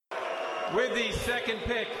With the second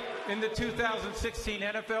pick in the 2016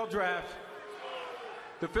 NFL Draft,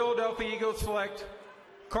 the Philadelphia Eagles select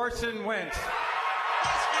Carson Wentz.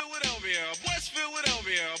 West Philadelphia,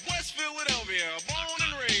 born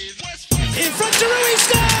and raised West Philadelphia. In front, Giroux, he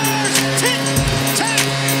scores! Tic, tac,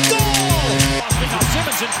 goal! Now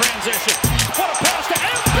Simmons in transition. What a pass to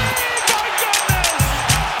Embiid! My goodness!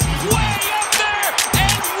 Way up there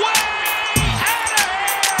and way out of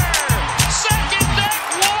here! Second deck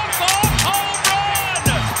walk-off home run!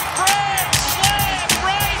 Grand slam,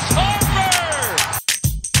 Bryce Harper!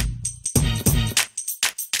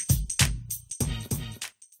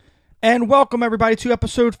 And welcome everybody to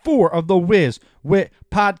episode 4 of the Wiz Wit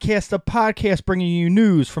Podcast, the podcast bringing you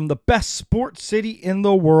news from the best sports city in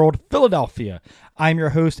the world, Philadelphia. I'm your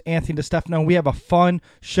host, Anthony DeStefano. We have a fun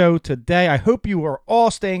show today. I hope you are all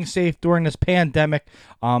staying safe during this pandemic.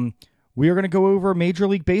 We are going to go over Major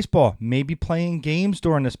League Baseball, maybe playing games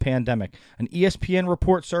during this pandemic. An ESPN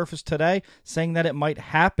report surfaced today saying that it might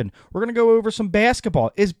happen. We're going to go over some basketball.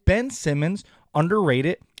 Is Ben Simmons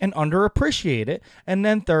underrated and underappreciated? And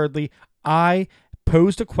then thirdly, I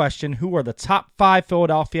posed a question: who are the top 5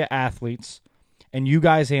 Philadelphia athletes? And you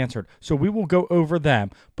guys answered. So we will go over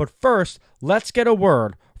them. But first, let's get a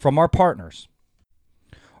word from our partners.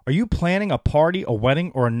 Are you planning a party, a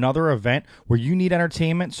wedding, or another event where you need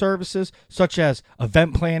entertainment services such as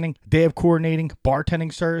event planning, day of coordinating,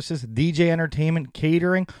 bartending services, DJ entertainment,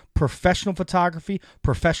 catering, professional photography,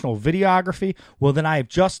 professional videography? Well, then I have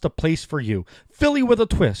just the place for you. Philly with a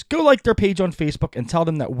twist. Go like their page on Facebook and tell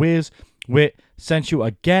them that Wiz Wit sent you.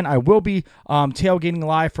 Again, I will be tailgating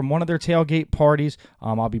live from one of their tailgate parties.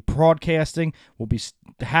 I'll be broadcasting. We'll be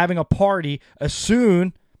having a party as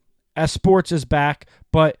soon as sports is back,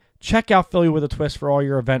 but check out Philly with a Twist for all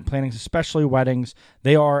your event plannings, especially weddings.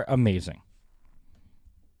 They are amazing.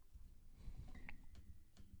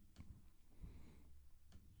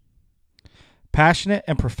 Passionate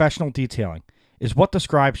and professional detailing is what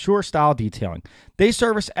describes Sure Style Detailing. They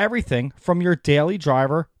service everything from your daily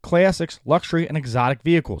driver, classics, luxury, and exotic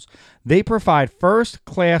vehicles. They provide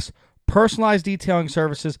first-class personalized detailing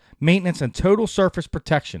services, maintenance, and total surface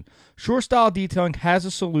protection. Sure Style Detailing has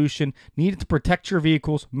a solution needed to protect your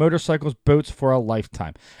vehicles, motorcycles, boats for a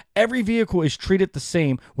lifetime. Every vehicle is treated the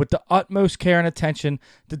same with the utmost care and attention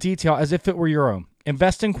to detail as if it were your own.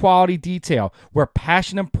 Invest in quality detail where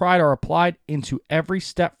passion and pride are applied into every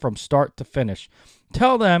step from start to finish.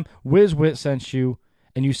 Tell them Wiz Wit sent you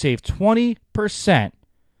and you save 20%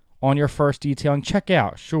 on your first detailing. Check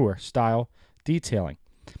out Sure Style Detailing.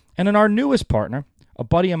 And then our newest partner, a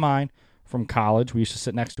buddy of mine from college. We used to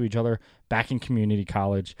sit next to each other back in community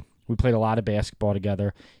college. We played a lot of basketball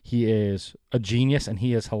together. He is a genius and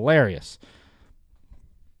he is hilarious.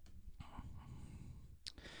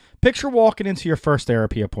 Picture walking into your first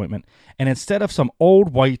therapy appointment, and instead of some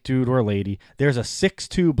old white dude or lady, there's a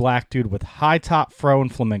 6'2" black dude with high top fro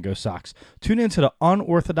and flamingo socks. Tune into the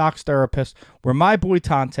Unorthodox Therapist, where my boy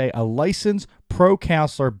Tante, a licensed pro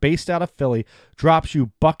counselor based out of Philly, drops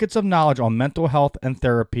you buckets of knowledge on mental health and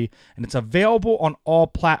therapy, and it's available on all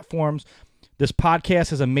platforms. This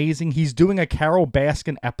podcast is amazing. He's doing a Carol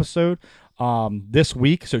Baskin episode this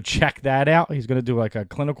week, so check that out. He's going to do like a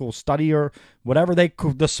clinical study or whatever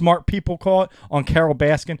the smart people call it on Carol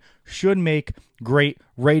Baskin. Should make great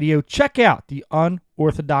radio. Check out the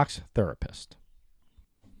Unorthodox Therapist.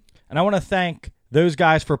 And I want to thank those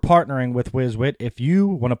guys for partnering with WizWit. If you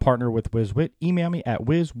want to partner with WizWit, email me at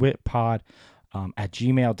wizwitpod at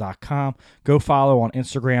gmail.com. Go follow on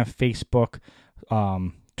Instagram, Facebook,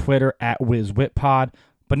 Twitter at WizWitPod.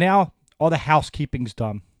 But now all the housekeeping's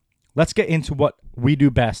done. Let's get into what we do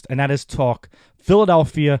best, and that is talk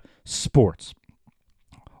Philadelphia sports.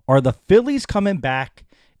 Are the Phillies coming back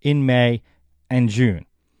in May and June?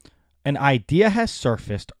 An idea has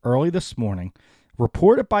surfaced early this morning,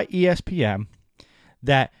 reported by ESPN,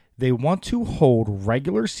 that they want to hold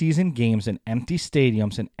regular season games in empty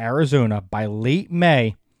stadiums in Arizona by late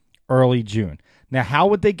May, early June. Now, how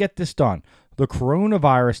would they get this done? The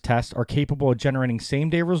coronavirus tests are capable of generating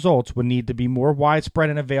same-day results would need to be more widespread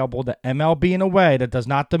and available to MLB in a way that does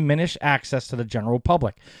not diminish access to the general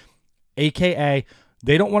public. AKA,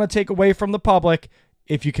 they don't want to take away from the public.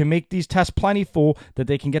 If you can make these tests plentiful that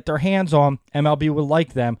they can get their hands on, MLB would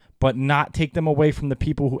like them, but not take them away from the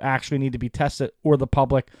people who actually need to be tested or the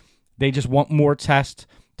public. They just want more tests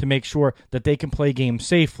to make sure that they can play games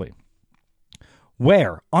safely.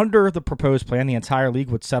 Where, under the proposed plan, the entire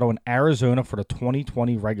league would settle in Arizona for the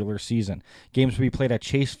 2020 regular season. Games would be played at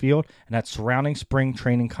Chase Field and at surrounding spring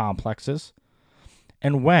training complexes.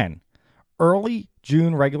 And when? Early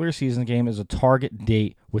June regular season game is a target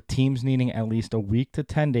date, with teams needing at least a week to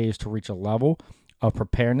 10 days to reach a level of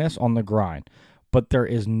preparedness on the grind. But there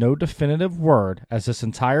is no definitive word, as this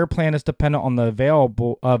entire plan is dependent on the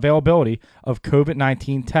availability of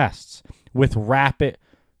COVID-19 tests with rapid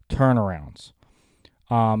turnarounds.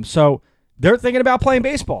 So they're thinking about playing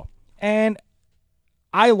baseball. And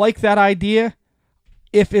I like that idea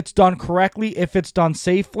if it's done correctly, if it's done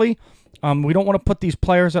safely. We don't want to put these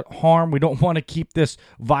players at harm. We don't want to keep this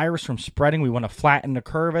virus from spreading. We want to flatten the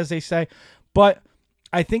curve, as they say. But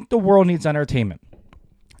I think the world needs entertainment.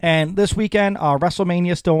 And this weekend,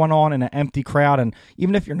 WrestleMania still went on in an empty crowd. And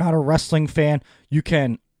even if you're not a wrestling fan, you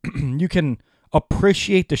can you can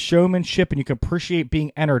appreciate the showmanship and you can appreciate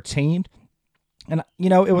being entertained. And,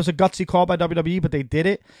 it was a gutsy call by WWE, but they did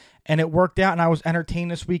it. And it worked out, and I was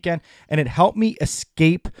entertained this weekend. And it helped me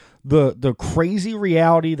escape the crazy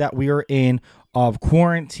reality that we are in of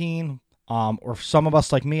quarantine, or some of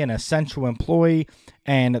us like me, an essential employee,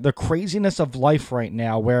 and the craziness of life right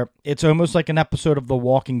now where it's almost like an episode of The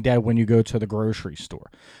Walking Dead when you go to the grocery store.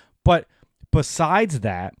 But besides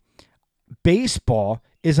that, baseball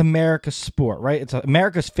is America's sport, right? It's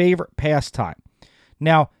America's favorite pastime.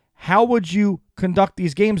 Now, how would you conduct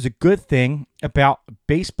these games? The good thing about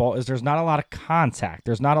baseball is there's not a lot of contact.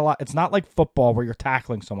 There's not a lot. It's not like football where you're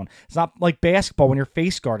tackling someone. It's not like basketball when you're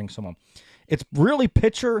face guarding someone. It's really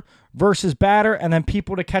pitcher versus batter and then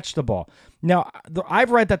people to catch the ball. Now,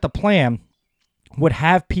 I've read that the plan would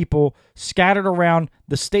have people scattered around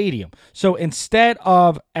the stadium. So instead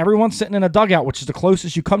of everyone sitting in a dugout, which is the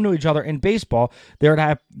closest you come to each other in baseball,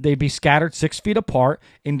 they'd be scattered 6 feet apart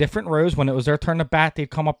in different rows. When it was their turn to bat,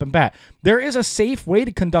 they'd come up and bat. There is a safe way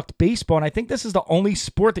to conduct baseball, and I think this is the only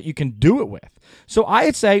sport that you can do it with. So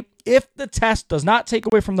I'd say if the test does not take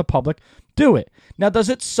away from the public, do it. Now, does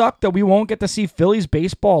it suck that we won't get to see Phillies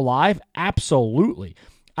baseball live? Absolutely.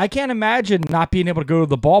 I can't imagine not being able to go to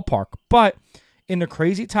the ballpark, but in the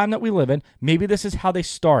crazy time that we live in, maybe this is how they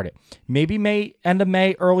start it. Maybe end of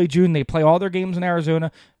May, early June, they play all their games in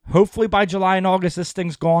Arizona. Hopefully by July and August, this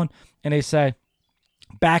thing's gone, and they say,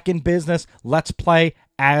 back in business, let's play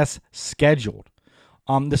as scheduled.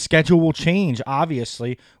 The schedule will change,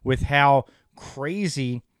 obviously, with how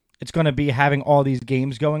crazy it's going to be having all these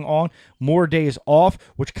games going on. More days off,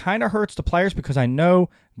 which kind of hurts the players because I know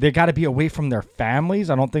they got to be away from their families.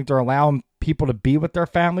 I don't think they're allowing people to be with their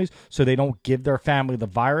families so they don't give their family the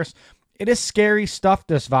virus. It is scary stuff,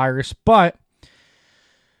 this virus, but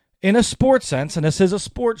in a sports sense, and this is a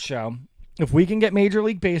sports show, if we can get Major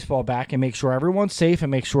League Baseball back and make sure everyone's safe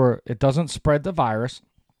and make sure it doesn't spread the virus,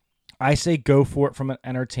 I say go for it from an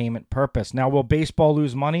entertainment purpose. Now, will baseball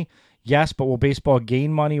lose money? Yes, but will baseball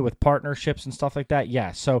gain money with partnerships and stuff like that?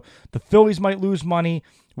 Yes. So the Phillies might lose money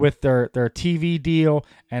with their TV deal,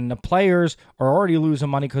 and the players are already losing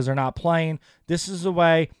money because they're not playing. This is a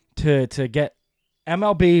way to get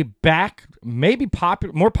MLB back, maybe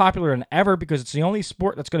more popular than ever, because it's the only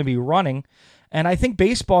sport that's going to be running, and I think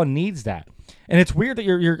baseball needs that. And it's weird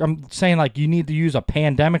that I'm saying like you need to use a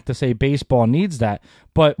pandemic to say baseball needs that,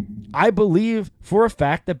 but I believe for a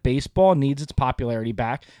fact that baseball needs its popularity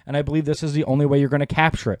back, and I believe this is the only way you're going to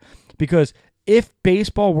capture it. Because if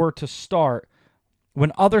baseball were to start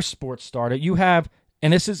when other sports started, you have,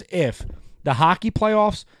 and this is if, the hockey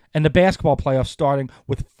playoffs and the basketball playoffs starting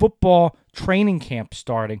with football training camp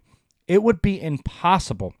starting, it would be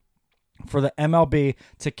impossible for the MLB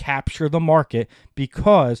to capture the market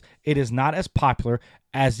because it is not as popular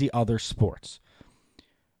as the other sports.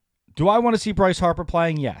 Do I want to see Bryce Harper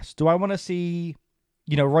playing? Yes. Do I want to see,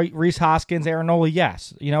 Rhys Hoskins, Aaron Nola?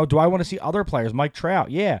 Yes. Do I want to see other players? Mike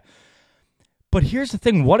Trout? Yeah. But here's the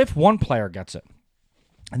thing. What if one player gets it?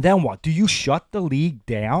 And then what? Do you shut the league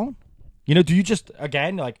down? Do you just,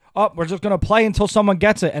 again, we're just going to play until someone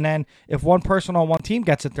gets it, and then if one person on one team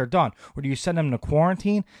gets it, they're done? Or do you send them to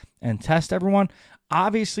quarantine and test everyone?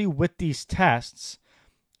 Obviously, with these tests,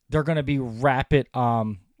 they're going to be rapid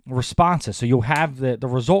responses, so you'll have the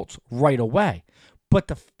results right away. But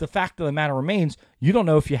the fact of the matter remains, you don't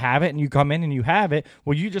know if you have it, and you come in and you have it.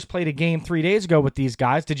 Well, you just played a game 3 days ago with these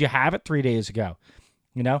guys. Did you have it 3 days ago?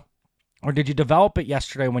 Or did you develop it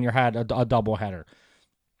yesterday when you had a doubleheader?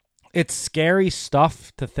 It's scary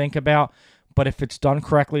stuff to think about, but if it's done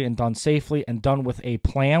correctly and done safely and done with a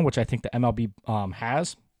plan, which I think the MLB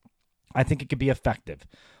has, I think it could be effective.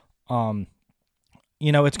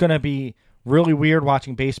 It's going to be really weird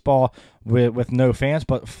watching baseball with no fans,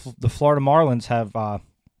 but the Florida Marlins have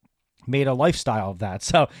made a lifestyle of that,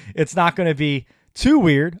 so it's not going to be too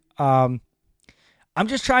weird. I'm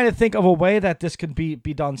just trying to think of a way that this could be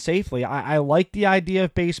done safely. I like the idea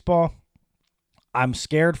of baseball. I'm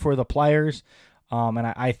scared for the players. And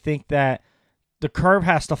I think that the curve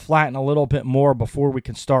has to flatten a little bit more before we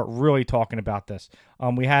can start really talking about this.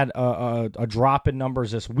 We had a drop in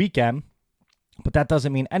numbers this weekend, but that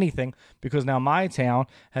doesn't mean anything because now my town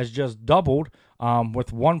has just doubled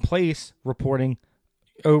with one place reporting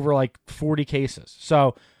over like 40 cases.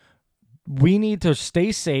 So we need to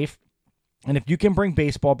stay safe. And if you can bring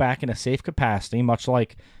baseball back in a safe capacity, much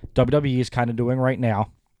like WWE is kind of doing right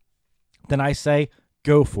now, then I say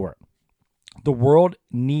go for it. The world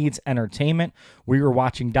needs entertainment. We were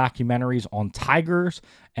watching documentaries on tigers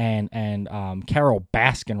and Carol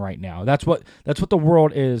Baskin right now. That's what the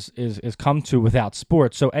world is come to without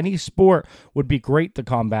sports. So any sport would be great to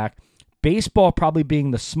come back. Baseball probably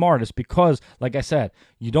being the smartest because, like I said,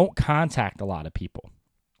 you don't contact a lot of people.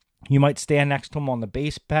 You might stand next to them on the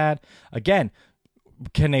base pad. Again,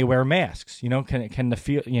 can they wear masks? Can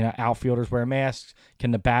the outfielders wear masks?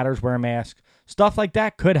 Can the batters wear masks? Stuff like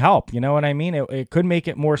that could help. You know what I mean? It could make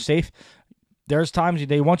it more safe. There's times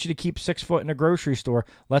they want you to keep 6 foot in a grocery store.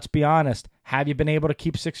 Let's be honest. Have you been able to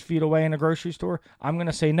keep 6 feet away in a grocery store? I'm going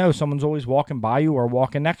to say no. Someone's always walking by you or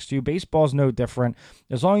walking next to you. Baseball's no different.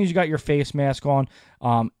 As long as you got your face mask on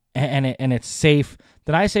and it's safe,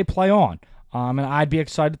 then I say play on. And I'd be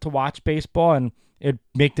excited to watch baseball, and it'd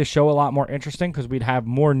make the show a lot more interesting because we'd have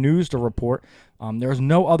more news to report. There's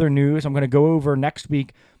no other news. I'm going to go over next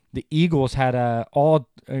week. The Eagles had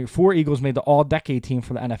 4 Eagles made the all-decade team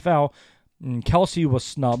for the NFL. And Kelsey was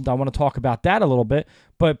snubbed. I want to talk about that a little bit.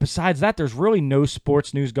 But besides that, there's really no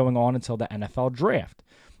sports news going on until the NFL draft.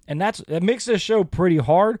 And it makes this show pretty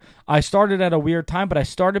hard. I started at a weird time, but I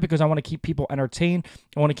started because I want to keep people entertained.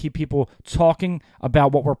 I want to keep people talking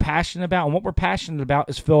about what we're passionate about. And what we're passionate about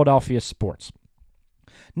is Philadelphia sports.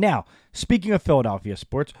 Now, speaking of Philadelphia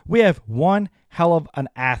sports, we have one hell of an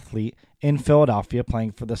athlete in Philadelphia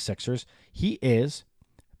playing for the Sixers. He is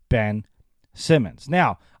Ben Simmons.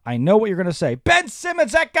 Now, I know what you're going to say. Ben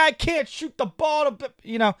Simmons, that guy can't shoot the ball.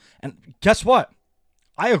 And guess what?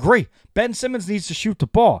 I agree. Ben Simmons needs to shoot the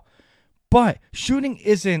ball. But shooting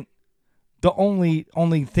isn't the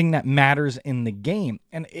only thing that matters in the game.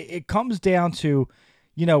 And it comes down to,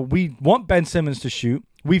 we want Ben Simmons to shoot.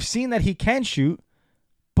 We've seen that he can shoot,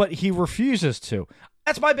 but he refuses to.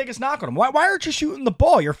 That's my biggest knock on him. Why aren't you shooting the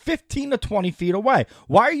ball? You're 15 to 20 feet away.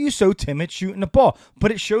 Why are you so timid shooting the ball?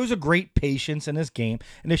 But it shows a great patience in his game,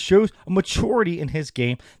 and it shows a maturity in his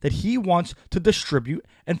game that he wants to distribute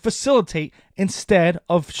and facilitate instead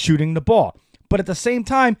of shooting the ball. But at the same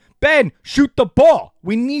time, Ben, shoot the ball.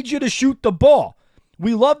 We need you to shoot the ball.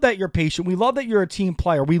 We love that you're patient. We love that you're a team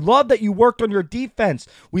player. We love that you worked on your defense.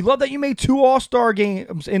 We love that you made 2 All-Star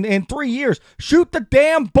games in 3 years. Shoot the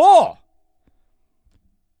damn ball.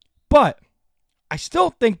 But I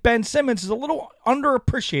still think Ben Simmons is a little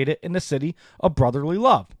underappreciated in the city of brotherly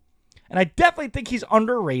love. And I definitely think he's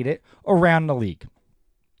underrated around the league.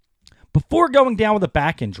 Before going down with a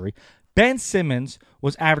back injury, Ben Simmons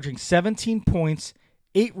was averaging 17 points,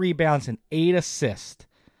 8 rebounds, and 8 assists.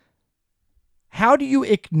 How do you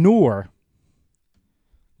ignore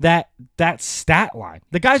that stat line?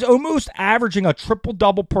 The guy's almost averaging a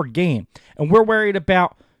triple-double per game, and we're worried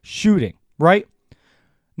about shooting, right?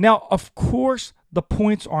 Now, of course, the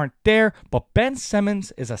points aren't there, but Ben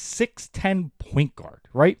Simmons is a 6'10 point guard,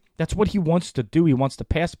 right? That's what he wants to do. He wants to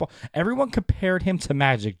pass the ball. Everyone compared him to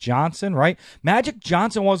Magic Johnson, right? Magic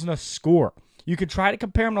Johnson wasn't a scorer. You could try to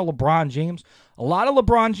compare him to LeBron James. A lot of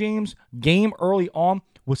LeBron James' game early on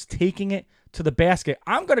was taking it to the basket.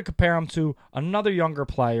 I'm going to compare him to another younger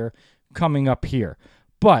player coming up here.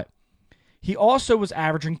 But he also was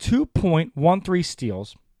averaging 2.13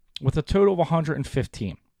 steals with a total of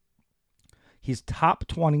 115. He's top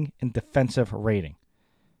 20 in defensive rating.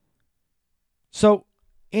 So,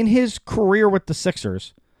 in his career with the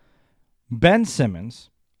Sixers, Ben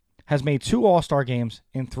Simmons has made 2 All-Star games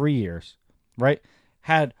in 3 years, right?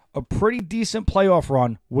 Had a pretty decent playoff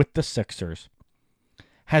run with the Sixers.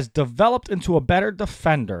 Has developed into a better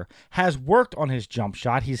defender. Has worked on his jump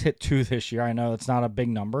shot. He's hit 2 this year. I know it's not a big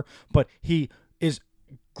number, but he is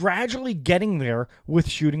gradually getting there with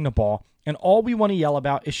shooting the ball. And all we want to yell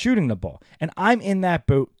about is shooting the ball. And I'm in that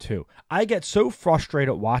boat too. I get so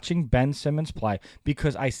frustrated watching Ben Simmons play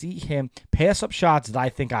because I see him pass up shots that I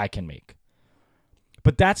think I can make.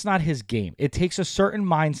 But that's not his game. It takes a certain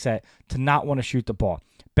mindset to not want to shoot the ball.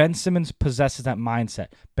 Ben Simmons possesses that mindset.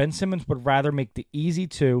 Ben Simmons would rather make the easy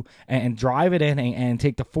 2 and drive it in and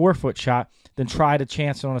take the 4-foot shot than try to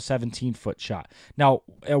chance it on a 17-foot shot. Now,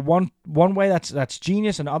 one way that's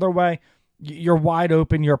genius. Another way, you're wide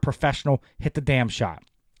open. You're a professional. Hit the damn shot.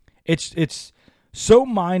 It's so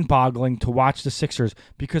mind-boggling to watch the Sixers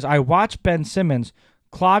because I watch Ben Simmons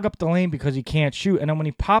clog up the lane because he can't shoot. And then when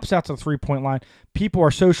he pops out to the three-point line, people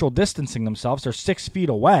are social distancing themselves. They're 6 feet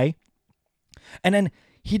away. And then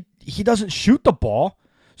he doesn't shoot the ball.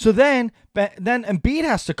 So then Embiid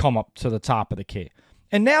has to come up to the top of the key.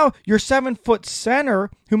 And now your 7-foot center,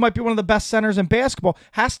 who might be one of the best centers in basketball,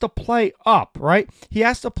 has to play up, right? He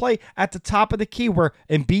has to play at the top of the key where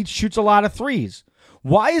Embiid shoots a lot of threes.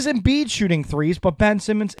 Why is Embiid shooting threes, but Ben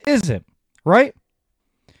Simmons isn't, right?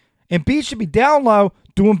 Embiid should be down low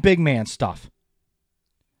doing big man stuff.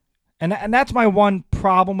 And that's my one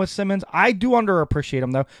problem with Simmons. I do underappreciate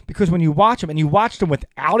him, though, because when you watch him, and you watched him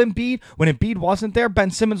without Embiid, when Embiid wasn't there, Ben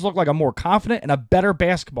Simmons looked like a more confident and a better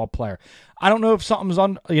basketball player. I don't know if something's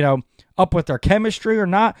up with their chemistry or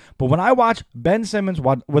not, but when I watch Ben Simmons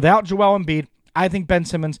without Joel Embiid, I think Ben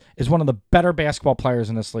Simmons is one of the better basketball players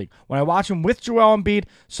in this league. When I watch him with Joel Embiid,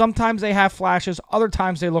 sometimes they have flashes, other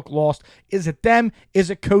times they look lost. Is it them? Is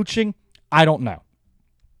it coaching? I don't know.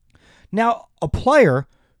 Now, a player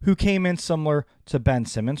who came in similar to Ben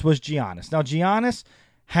Simmons was Giannis. Now, Giannis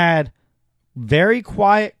had very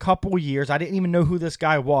quiet couple years. I didn't even know who this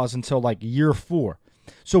guy was until like year 4.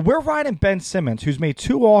 So we're riding Ben Simmons, who's made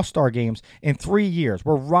 2 All-Star games in 3 years.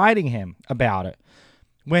 We're riding him about it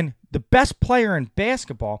when the best player in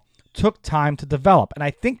basketball took time to develop. And I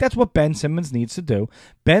think that's what Ben Simmons needs to do.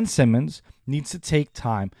 Ben Simmons needs to take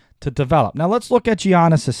time to develop. Now, let's look at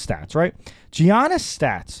Giannis' stats, right? Giannis'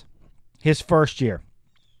 stats, his first year.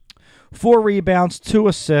 4 rebounds, 2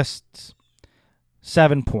 assists,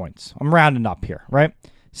 7 points. I'm rounding up here, right?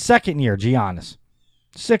 Second year, Giannis.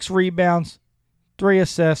 6 rebounds, 3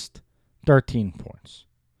 assists, 13 points.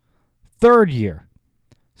 Third year,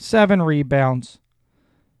 7 rebounds,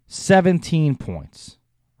 17 points,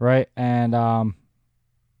 right? And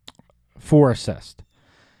 4 assists.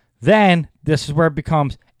 Then, this is where it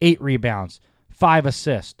becomes 8 rebounds, 5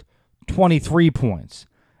 assists, 23 points.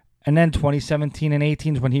 And then 2017 and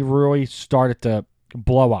 18 is when he really started to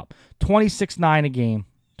blow up. 26.9 a game,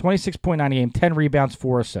 26.9 a game, 10 rebounds,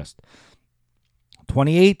 4 assists.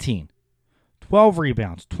 2018, 12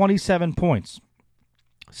 rebounds, 27 points,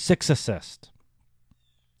 6 assists.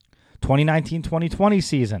 2019-2020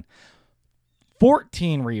 season,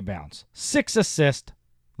 14 rebounds, 6 assists,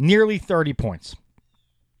 nearly 30 points.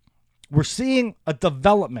 We're seeing a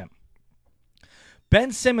development.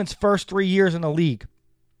 Ben Simmons' first 3 years in the league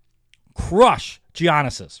crush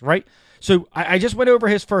Giannis's, right? So I just went over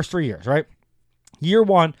his first 3 years, right? Year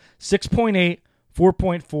 1, 6.8,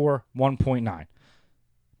 4.4, 1.9.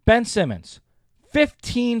 Ben Simmons,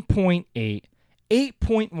 15.8,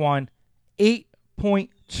 8.1,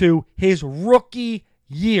 8.2, his rookie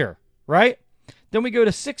year, right? Then we go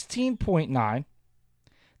to 16.9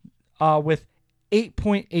 with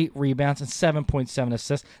 8.8 rebounds and 7.7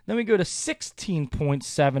 assists. Then we go to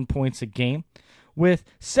 16.7 points a game with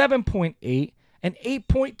 7.8 and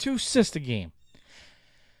 8.2 assists a game.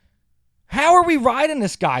 How are we riding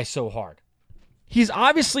this guy so hard? He's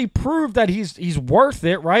obviously proved that he's worth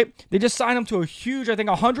it, right? They just signed him to a huge, I think,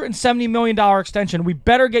 $170 million extension. We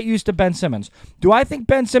better get used to Ben Simmons. Do I think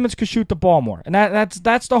Ben Simmons could shoot the ball more? And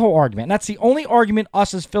that's the whole argument. And that's the only argument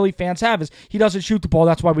us as Philly fans have is he doesn't shoot the ball.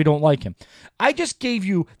 That's why we don't like him. I just gave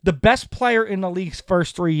you the best player in the league's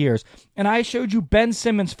first 3 years, and I showed you Ben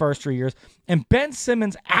Simmons' first 3 years, and Ben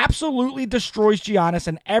Simmons absolutely destroys Giannis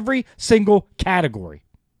in every single category.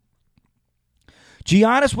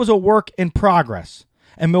 Giannis was a work in progress,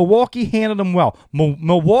 and Milwaukee handled him well.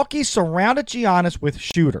 Milwaukee surrounded Giannis with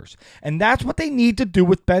shooters, and that's what they need to do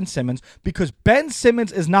with Ben Simmons because Ben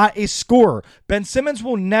Simmons is not a scorer. Ben Simmons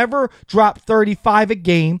will never drop 35 a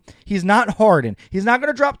game. He's not Harden. He's not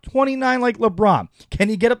going to drop 29 like LeBron. Can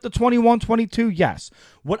he get up to 21, 22? Yes.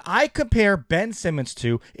 What I compare Ben Simmons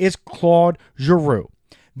to is Claude Giroux.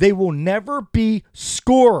 They will never be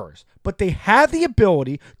scorers, but they have the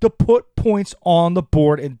ability to put points on the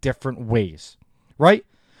board in different ways, right?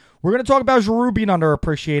 We're going to talk about Giroux being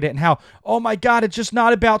underappreciated and how, oh my God, it's just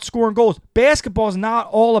not about scoring goals. Basketball is not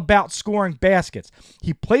all about scoring baskets.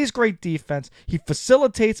 He plays great defense, he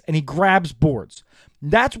facilitates, and he grabs boards.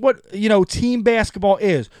 That's what, team basketball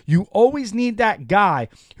is. You always need that guy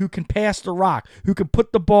who can pass the rock, who can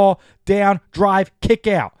put the ball down, drive, kick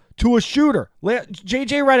out. To a shooter.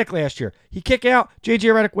 J.J. Redick last year. He kick out, J.J.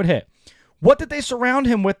 Redick would hit. What did they surround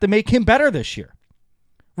him with to make him better this year?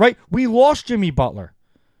 Right? We lost Jimmy Butler.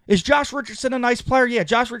 Is Josh Richardson a nice player? Yeah,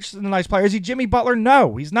 Josh Richardson a nice player. Is he Jimmy Butler?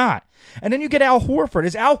 No, he's not. And then you get Al Horford.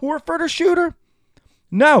 Is Al Horford a shooter?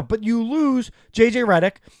 No, but you lose J.J.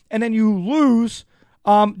 Redick, and then you lose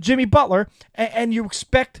Jimmy Butler, and you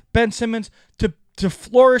expect Ben Simmons to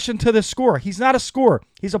flourish into the scorer. He's not a scorer.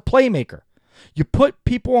 He's a playmaker. You put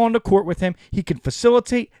people on the court with him, he can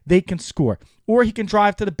facilitate, they can score. Or he can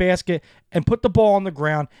drive to the basket and put the ball on the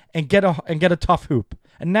ground and get a tough hoop.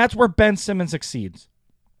 And that's where Ben Simmons exceeds.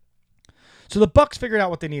 So the Bucks figured out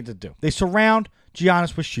what they needed to do. They surround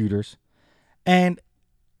Giannis with shooters. And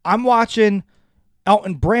I'm watching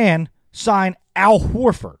Elton Brand sign Al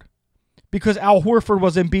Horford because Al Horford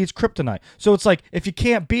was Embiid's kryptonite. So it's like, if you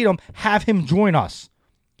can't beat him, have him join us.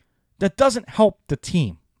 That doesn't help the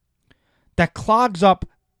team. That clogs up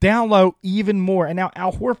down low even more. And now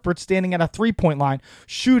Al Horford's standing at a three-point line,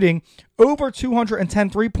 shooting over 210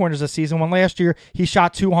 three-pointers this season, when last year he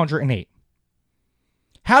shot 208.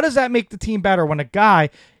 How does that make the team better when a guy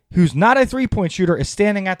who's not a three-point shooter is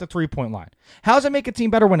standing at the three-point line? How does it make a team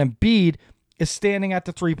better when Embiid is standing at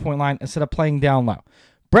the three-point line instead of playing down low?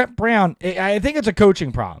 Brett Brown, I think it's a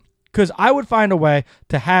coaching problem, because I would find a way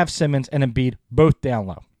to have Simmons and Embiid both down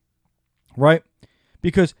low, right?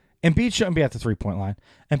 Because Embiid shouldn't be at the three-point line,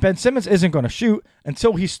 and Ben Simmons isn't going to shoot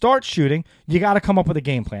until he starts shooting. You got to come up with a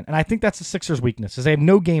game plan, and I think that's the Sixers' weakness, is they have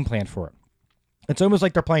no game plan for it. It's almost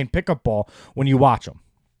like they're playing pickup ball when you watch them.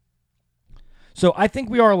 So I think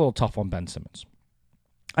we are a little tough on Ben Simmons.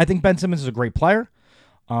 I think Ben Simmons is a great player.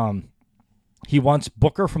 He wants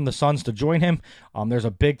Booker from the Suns to join him. There's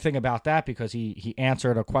a big thing about that because he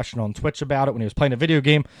answered a question on Twitch about it when he was playing a video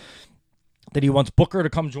game, that he wants Booker to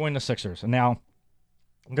come join the Sixers. And now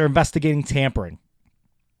they're investigating tampering.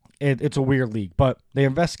 It's a weird league, but they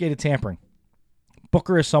investigated tampering.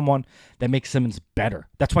 Booker is someone that makes Simmons better.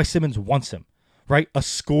 That's why Simmons wants him, right? A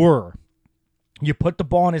scorer. You put the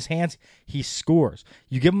ball in his hands, he scores.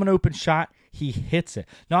 You give him an open shot, he hits it.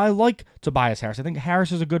 Now, I like Tobias Harris. I think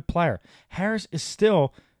Harris is a good player. Harris is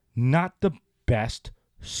still not the best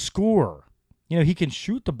scorer. You know, he can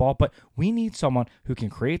shoot the ball, but we need someone who can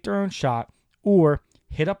create their own shot or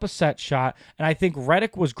hit up a set shot, and I think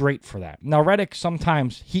Redick was great for that. Now, Redick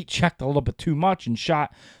sometimes heat checked a little bit too much and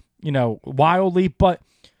shot, wildly, but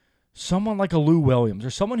someone like a Lou Williams or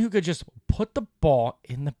someone who could just put the ball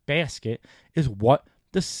in the basket is what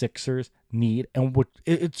the Sixers need, and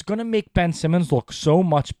it's going to make Ben Simmons look so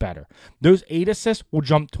much better. Those 8 assists will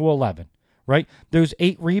jump to 11, right? Those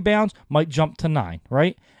 8 rebounds might jump to 9,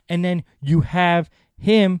 right? And then you have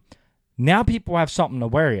him. Now people have something to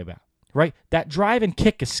worry about, right? That drive and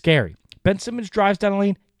kick is scary. Ben Simmons drives down the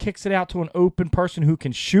lane, kicks it out to an open person who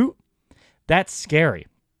can shoot. That's scary.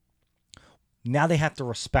 Now they have to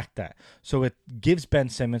respect that. So it gives Ben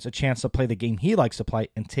Simmons a chance to play the game he likes to play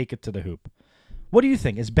and take it to the hoop. What do you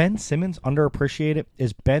think? Is Ben Simmons underappreciated?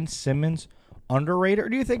 Is Ben Simmons underrated? Or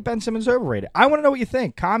do you think Ben Simmons is overrated? I want to know what you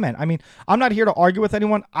think. Comment. I mean, I'm not here to argue with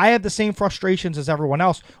anyone. I have the same frustrations as everyone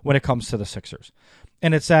else when it comes to the Sixers.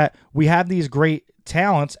 And it's that we have these great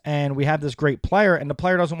talents and we have this great player, and the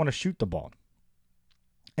player doesn't want to shoot the ball.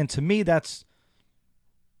 And to me, that's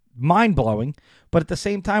mind-blowing. But at the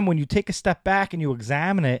same time, when you take a step back and you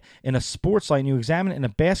examine it in a sports light and you examine it in a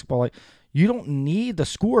basketball light, you don't need to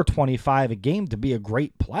score 25 a game to be a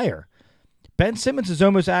great player. Ben Simmons is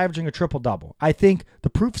almost averaging a triple-double. I think the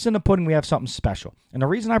proof is in the pudding. We have something special. And the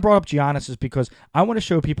reason I brought up Giannis is because I want to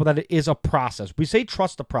show people that it is a process. We say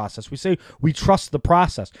trust the process. We say we trust the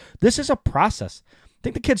process. This is a process. I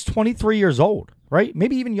think the kid's 23 years old, right?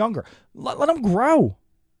 Maybe even younger. Let him grow.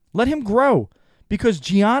 Let him grow. Because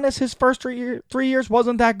Giannis, his first 3 years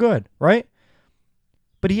wasn't that good, right?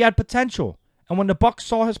 But he had potential. And when the Bucks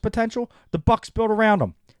saw his potential, the Bucks built around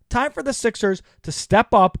him. Time for the Sixers to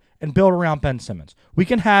step up and build around Ben Simmons. We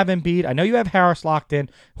can have Embiid. I know you have Harris locked in.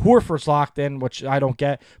 Horford's locked in, which I don't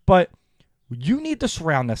get. But you need to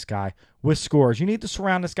surround this guy with scores. You need to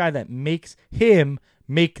surround this guy that makes him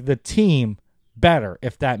make the team better,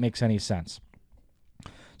 if that makes any sense.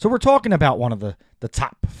 So we're talking about one of the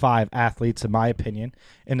top 5 athletes, in my opinion,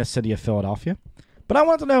 in the city of Philadelphia. But I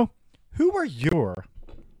want to know, who are your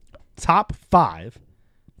top 5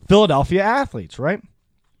 Philadelphia athletes, right?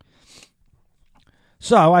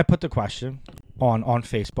 So I put the question on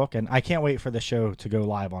Facebook, and I can't wait for the show to go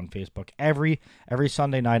live on Facebook. Every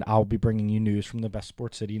Sunday night, I'll be bringing you news from the best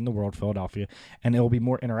sports city in the world, Philadelphia, and it will be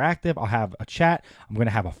more interactive. I'll have a chat. I'm going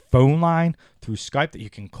to have a phone line through Skype that you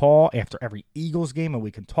can call after every Eagles game, and we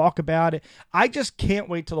can talk about it. I just can't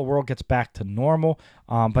wait till the world gets back to normal.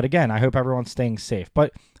 But again, I hope everyone's staying safe.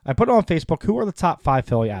 But I put it on Facebook. Who are the top 5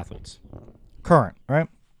 Philly athletes? Current, right?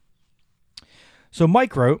 So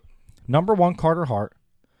Mike wrote, number 1, Carter Hart.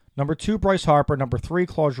 Number 2, Bryce Harper. Number 3,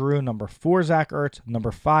 Claude Giroux. Number 4, Zach Ertz.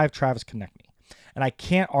 Number 5, Travis Konechny. And I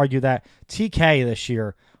can't argue that. TK this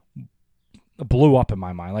year blew up in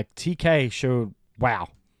my mind. Like, TK showed, wow.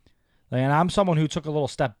 And I'm someone who took a little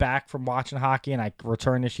step back from watching hockey, and I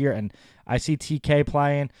returned this year, and I see TK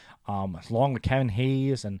playing, along with Kevin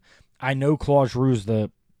Hayes, and I know Claude Giroux's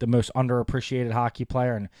the most underappreciated hockey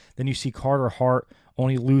player, and then you see Carter Hart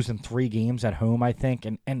only losing 3 games at home, I think,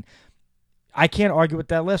 and I can't argue with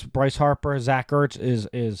that list. Bryce Harper, Zach Ertz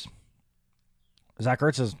is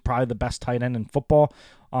probably the best tight end in football.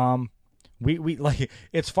 We like,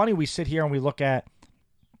 it's funny, we sit here and we look at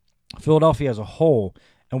Philadelphia as a whole,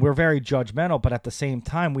 and we're very judgmental, but at the same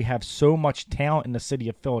time, we have so much talent in the city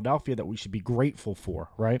of Philadelphia that we should be grateful for,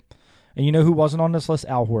 right? And you know who wasn't on this list?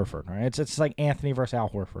 Al Horford, right? It's like Anthony versus Al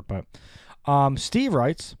Horford. But Steve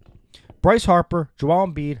writes, Bryce Harper, Joel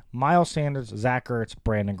Embiid, Miles Sanders, Zach Ertz,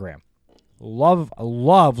 Brandon Graham. Love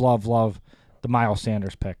the Miles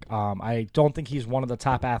Sanders pick. I don't think he's one of the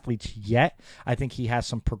top athletes yet. I think he has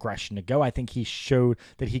some progression to go. I think he showed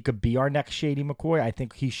that he could be our next Shady McCoy. I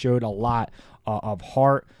think he showed a lot of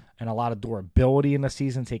heart and a lot of durability in the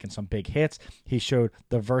season, taking some big hits. He showed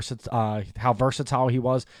how versatile he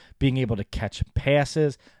was, being able to catch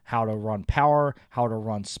passes, how to run power, how to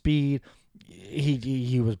run speed.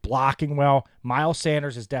 He was blocking well. Miles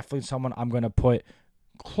Sanders is definitely someone I'm going to put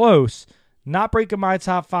close. Not breaking my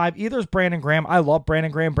top 5. Either is Brandon Graham. I love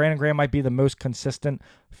Brandon Graham. Brandon Graham might be the most consistent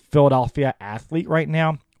Philadelphia athlete right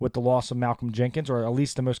now with the loss of Malcolm Jenkins, or at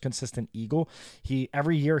least the most consistent Eagle.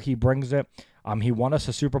 Every year he brings it. He won us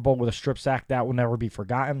a Super Bowl with a strip sack. That will never be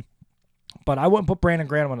forgotten. But I wouldn't put Brandon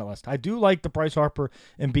Graham on the list. I do like the Bryce Harper,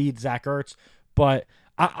 Embiid, Zach Ertz, but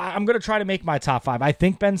I'm going to try to make my top 5. I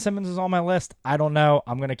think Ben Simmons is on my list. I don't know.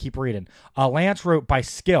 I'm going to keep reading. Lance wrote by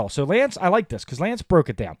skill. So Lance, I like this because Lance broke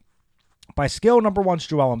it down. By skill, number 1 is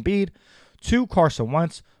Joel Embiid, 2 Carson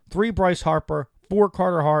Wentz, 3 Bryce Harper, 4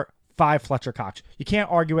 Carter Hart, 5 Fletcher Cox. You can't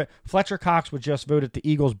argue it. Fletcher Cox was just voted the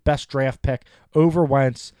Eagles' best draft pick over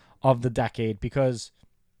Wentz of the decade because,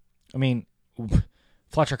 I mean,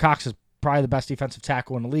 Fletcher Cox is probably the best defensive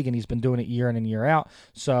tackle in the league, and he's been doing it year in and year out,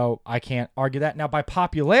 so I can't argue that. Now, by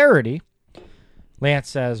popularity, Lance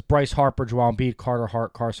says Bryce Harper, Joel Embiid, Carter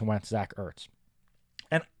Hart, Carson Wentz, Zach Ertz.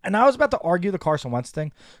 And I was about to argue the Carson Wentz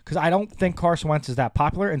thing because I don't think Carson Wentz is that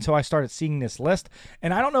popular until I started seeing this list.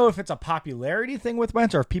 And I don't know if it's a popularity thing with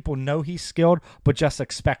Wentz or if people know he's skilled but just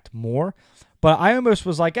expect more. But I almost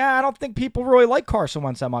was like, I don't think people really like Carson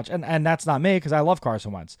Wentz that much. And that's not me because I love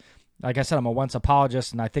Carson Wentz. Like I said, I'm a Wentz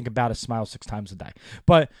apologist, and I think about his smile 6 times a day.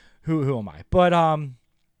 But who am I? But,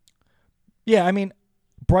 yeah, I mean,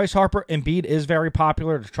 Bryce Harper, Embiid is very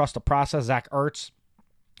popular. To trust the process. Zach Ertz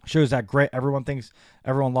shows that grit.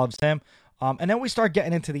 Everyone loves him. And then we start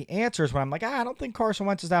getting into the answers when I'm like, I don't think Carson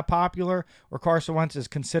Wentz is that popular, or Carson Wentz is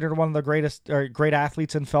considered one of the great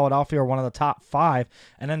athletes in Philadelphia, or one of the top 5.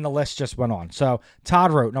 And then the list just went on. So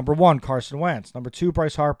Todd wrote, number 1, Carson Wentz. Number 2,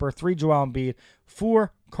 Bryce Harper. 3, Joel Embiid.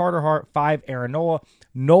 4, Carter Hart. 5, Aaron Nola.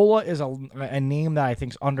 Nola is a name that I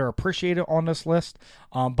think is underappreciated on this list.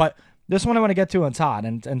 But this one I want to get to on Todd.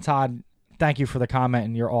 And Todd, thank you for the comment,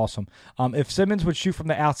 and you're awesome. If Simmons would shoot from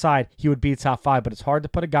the outside, he would be top 5, but it's hard to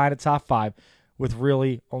put a guy in the top 5 with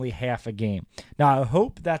really only half a game. Now, I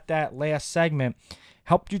hope that last segment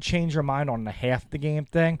helped you change your mind on the half the game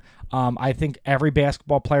thing. I think every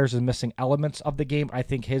basketball player is missing elements of the game. I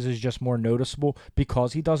think his is just more noticeable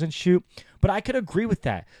because he doesn't shoot. But I could agree with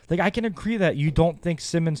that. Like, I can agree that you don't think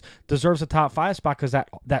Simmons deserves a top 5 spot because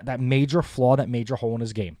that major flaw, that major hole in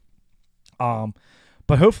his game.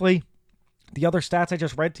 But hopefully the other stats I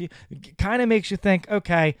just read to you kind of makes you think,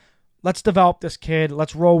 okay, let's develop this kid.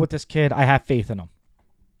 Let's roll with this kid. I have faith in him.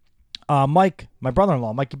 Mike, my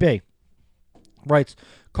brother-in-law, Mikey B, writes,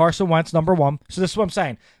 Carson Wentz, number 1. So this is what I'm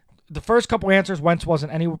saying. The first couple answers, Wentz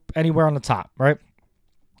wasn't anywhere on the top, right?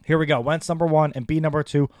 Here we go. Wentz, number 1, and B, number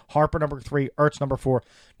 2, Harper, number 3, Ertz, number 4,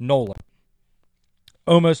 Nolan.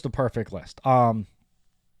 Almost the perfect list. I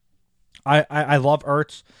love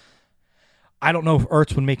Ertz. I don't know if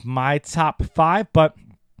Ertz would make my top 5, but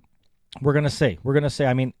we're going to see.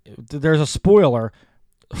 I mean, there's a spoiler.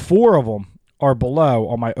 4 of them are below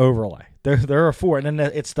on my overlay. There are 4. And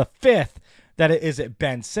then it's the 5th that is it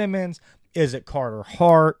Ben Simmons? Is it Carter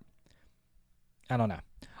Hart? I don't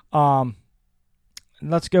know.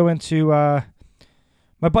 Let's go into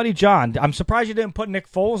my buddy John. I'm surprised you didn't put Nick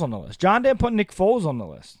Foles on the list. John didn't put Nick Foles on the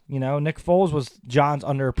list. You know, Nick Foles was John's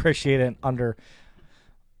underappreciated,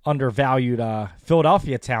 undervalued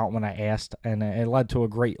Philadelphia talent when I asked, and it led to a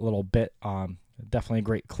great little bit. Definitely a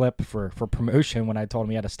great clip for promotion when I told him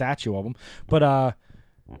he had a statue of him. But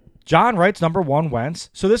John writes number 1, Wentz.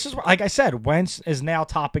 So this is, like I said, Wentz is now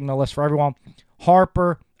topping the list for everyone.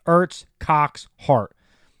 Harper, Ertz, Cox, Hart.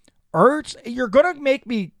 Ertz, you're going to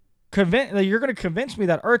convince me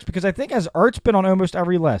that Ertz, because I think has Ertz been on almost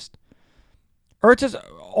every list. Ertz is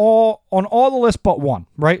on all the lists but one,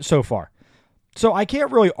 right, so far. So I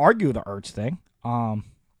can't really argue the Ertz thing.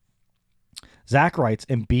 Zach writes,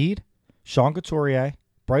 Embiid, Sean Couturier,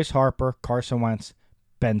 Bryce Harper, Carson Wentz,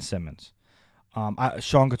 Ben Simmons.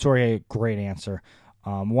 Sean Couturier, great answer.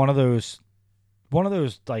 One of those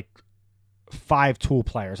like 5-tool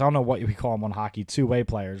players. I don't know what we call them on hockey, 2-way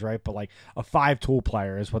players, right? But like a 5-tool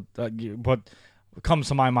player is what comes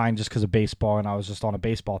to my mind just because of baseball, and I was just on a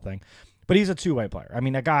baseball thing. But he's a 2-way player. I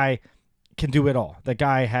mean, that guy can do it all. That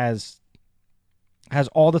guy has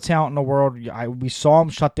all the talent in the world. We saw him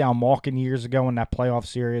shut down Malkin years ago in that playoff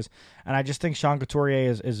series, and I just think Sean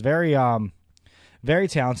Couturier is very very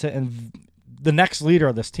talented and the next leader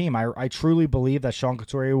of this team. I truly believe that Sean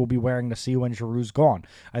Couturier will be wearing the C when Giroux's gone.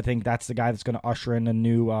 I think that's the guy that's going to usher in the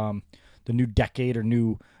new decade or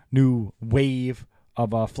new wave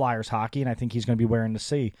of Flyers hockey, and I think he's going to be wearing the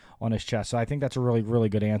C on his chest. So I think that's a really, really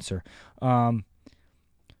good answer.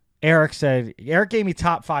 Eric gave me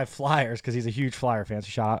top 5 Flyers because he's a huge Flyer fan, so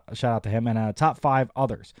shout out to him, and top 5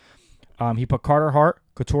 others. He put Carter Hart,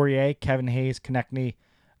 Couturier, Kevin Hayes, Konechny,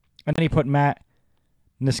 and then he put Matt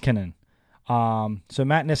Niskanen. So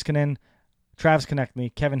Matt Niskanen, Travis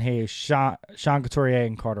Konechny, Kevin Hayes, Sean Couturier,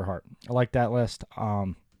 and Carter Hart. I like that list.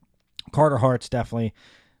 Carter Hart's definitely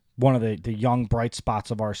one of the young bright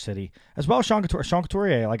spots of our city, as well as Sean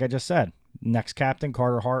Couturier, like I just said. Next captain,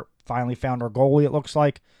 Carter Hart, finally found our goalie, it looks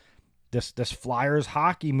like. This Flyers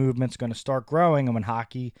hockey movement's going to start growing, and when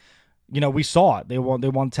hockey, we saw it. They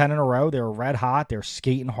won 10 in a row. They were red hot. They were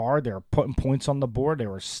skating hard. They were putting points on the board. They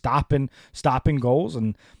were stopping goals,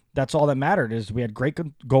 and that's all that mattered. Is we had great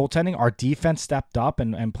goaltending. Our defense stepped up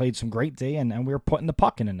and played some great D, and we were putting the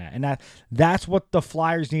puck in the net. And that's what the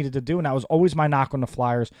Flyers needed to do, and that was always my knock on the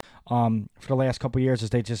Flyers for the last couple of years, is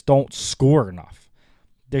they just don't score enough.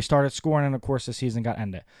 They started scoring, and of course the season got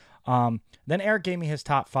ended. Then Eric gave me his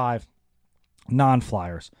top 5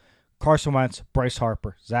 non-Flyers. Carson Wentz, Bryce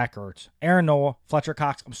Harper, Zach Ertz, Aaron Nola, Fletcher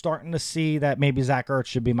Cox. I'm starting to see that maybe Zach Ertz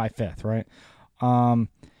should be my 5th, right?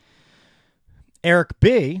 Eric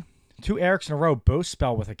B, 2 Erics in a row, both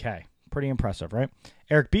spelled with a K. Pretty impressive, right?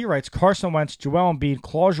 Eric B writes, Carson Wentz, Joel Embiid,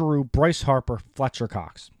 Claude Giroux, Bryce Harper, Fletcher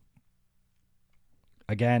Cox.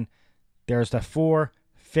 Again, there's the 4.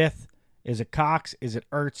 5th, is it Cox? Is it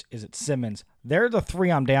Ertz? Is it Simmons? They're the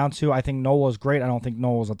 3 I'm down to. I think Nola's great. I don't think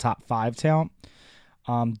Nola's a top 5 talent.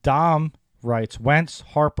 Dom writes, Wentz,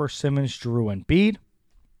 Harper, Simmons, Giroux, and Embiid.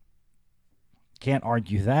 Can't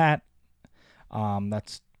argue that.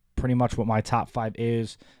 That's pretty much what my top 5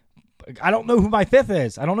 is. I don't know who my 5th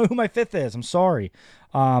is. I'm sorry.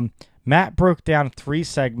 Matt broke down 3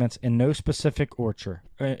 segments in no specific order.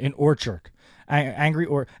 And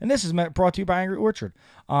this is brought to you by Angry Orchard.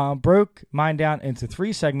 Broke mine down into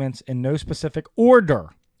 3 segments in no specific order.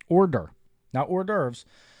 Not hors d'oeuvres.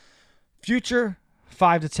 Future,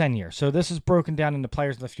 5 to 10 years. So this is broken down into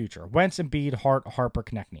players of the future. Wentz, Embiid, Hart, Harper,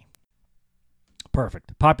 Konechny.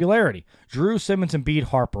 Perfect. Popularity. Giroux, Simmons, Embiid,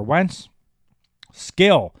 Harper, Wentz.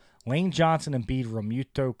 Skill. Lane Johnson, Embiid,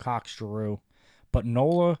 Romuto, Cox, Giroux. But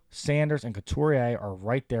Nola, Sanders, and Couturier are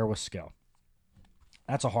right there with skill.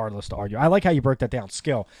 That's a hard list to argue. I like how you broke that down.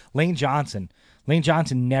 Skill. Lane Johnson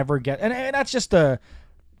never gets, and that's just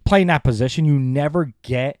playing that position. You never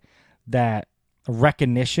get that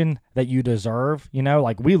recognition that you deserve.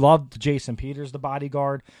 Like we loved Jason Peters, the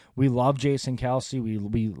bodyguard. We love Jason Kelsey. We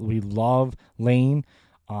love Lane.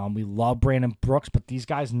 We love Brandon Brooks. But these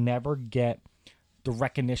guys never get the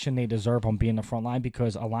recognition they deserve on being the front line,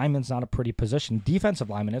 because a lineman's not a pretty position.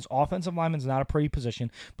 Defensive lineman is. Offensive lineman's not a pretty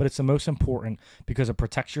position, but it's the most important because it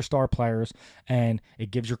protects your star players and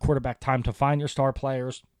it gives your quarterback time to find your star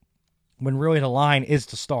players when really the line is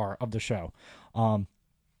the star of the show.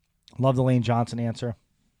 Love the Lane Johnson answer.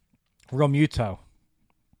 Romuto.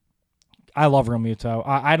 I love Romuto.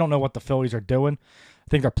 I don't know what the Phillies are doing. I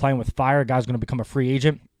think they're playing with fire. Guy's going to become a free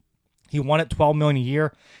agent. He won it $12 million a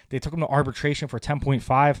year. They took him to arbitration for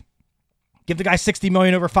 $10.5. Give the guy $60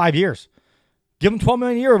 million over 5 years. Give him $12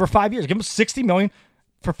 million a year over 5 years. Give him $60 million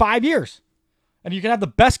for 5 years, and you can have the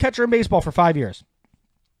best catcher in baseball for 5 years.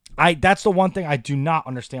 That's the one thing I do not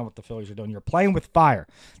understand what the Phillies are doing. You're playing with fire.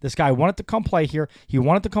 This guy wanted to come play here. He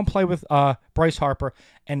wanted to come play with Bryce Harper,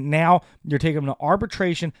 and now you're taking him to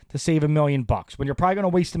arbitration to save $1 million when you're probably going to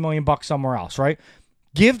waste $1 million somewhere else, right?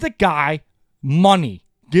 Give the guy money.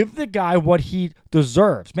 Give the guy what he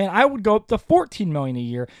deserves. Man, I would go up to $14 million a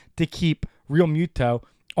year to keep Realmuto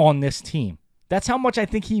on this team. That's how much I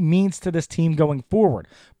think he means to this team going forward.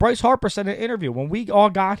 Bryce Harper said in an interview, when we all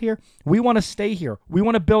got here, we want to stay here. We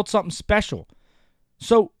want to build something special.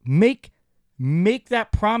 So make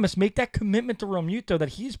that promise, make that commitment to Realmuto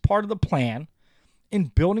that he's part of the plan, in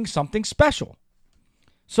building something special.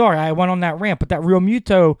 Sorry, I went on that rant, but that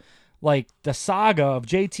Realmuto, like the saga of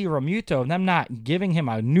JT Realmuto and them not giving him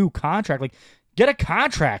a new contract, like get a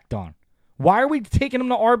contract done. Why are we taking him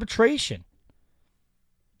to arbitration?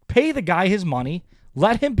 Pay the guy his money.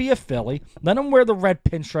 Let him be a Philly. Let him wear the red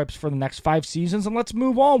pinstripes for the next 5 seasons, and let's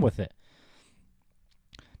move on with it.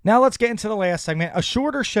 Now let's get into the last segment. A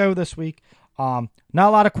shorter show this week. Not a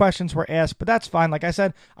lot of questions were asked, but that's fine. Like I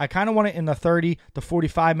said, I kind of want it in the 30 to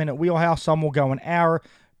 45-minute wheelhouse. Some will go an hour,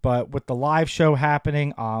 but with the live show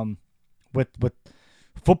happening, with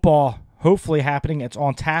football hopefully happening, it's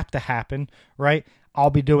on tap to happen, right? I'll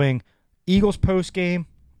be doing Eagles post game.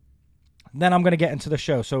 Then I'm going to get into the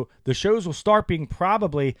show. So the shows will start being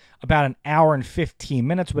probably about an hour and 15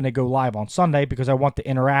 minutes when they go live on Sunday because I want the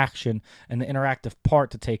interaction and the interactive part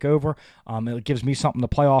to take over. It gives me something to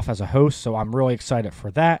play off as a host, so I'm really excited for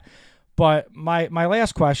that. But my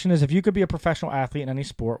last question is, if you could be a professional athlete in any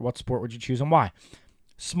sport, what sport would you choose and why?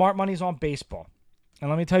 Smart money's on baseball. And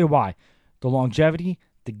let me tell you why. The longevity,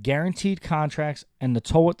 the guaranteed contracts, and the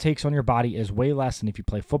toll it takes on your body is way less than if you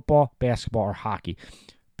play football, basketball, or hockey.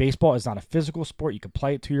 Baseball is not a physical sport. You can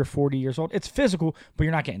play it till you're 40 years old. It's physical, but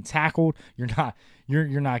you're not getting tackled. You're not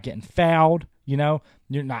getting fouled. You know,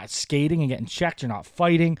 you're not skating and getting checked. You're not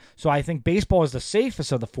fighting. So I think baseball is the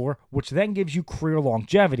safest of the 4, which then gives you career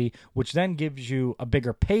longevity, which then gives you a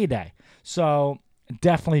bigger payday. So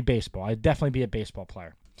definitely baseball. I'd definitely be a baseball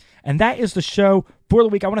player. And that is the show for the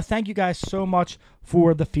week. I want to thank you guys so much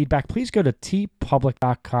for the feedback. Please go to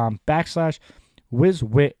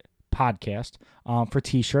tpublic.com/WizWit podcast for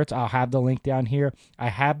t-shirts. I'll have the link down here. I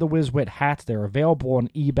have the WizWit hats. They're available on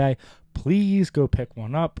eBay. Please go pick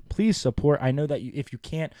one up. Please support. I know that if you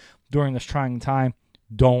can't during this trying time,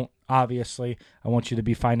 don't. Obviously, I want you to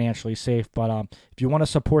be financially safe. But if you want to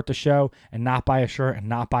support the show and not buy a shirt and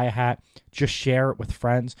not buy a hat, just share it with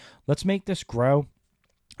friends. Let's make this grow.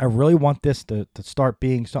 I really want this to start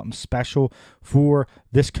being something special for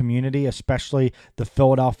this community, especially the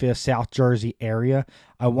Philadelphia, South Jersey area.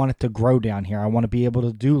 I want it to grow down here. I want to be able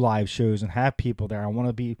to do live shows and have people there. I want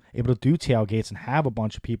to be able to do tailgates and have a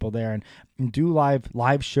bunch of people there and do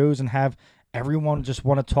live shows and have everyone just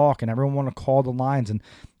want to talk and everyone want to call the lines and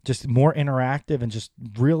just more interactive and just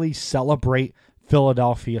really celebrate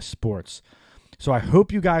Philadelphia sports. So I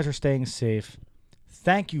hope you guys are staying safe.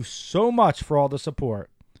 Thank you so much for all the support.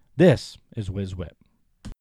 This is WizWit.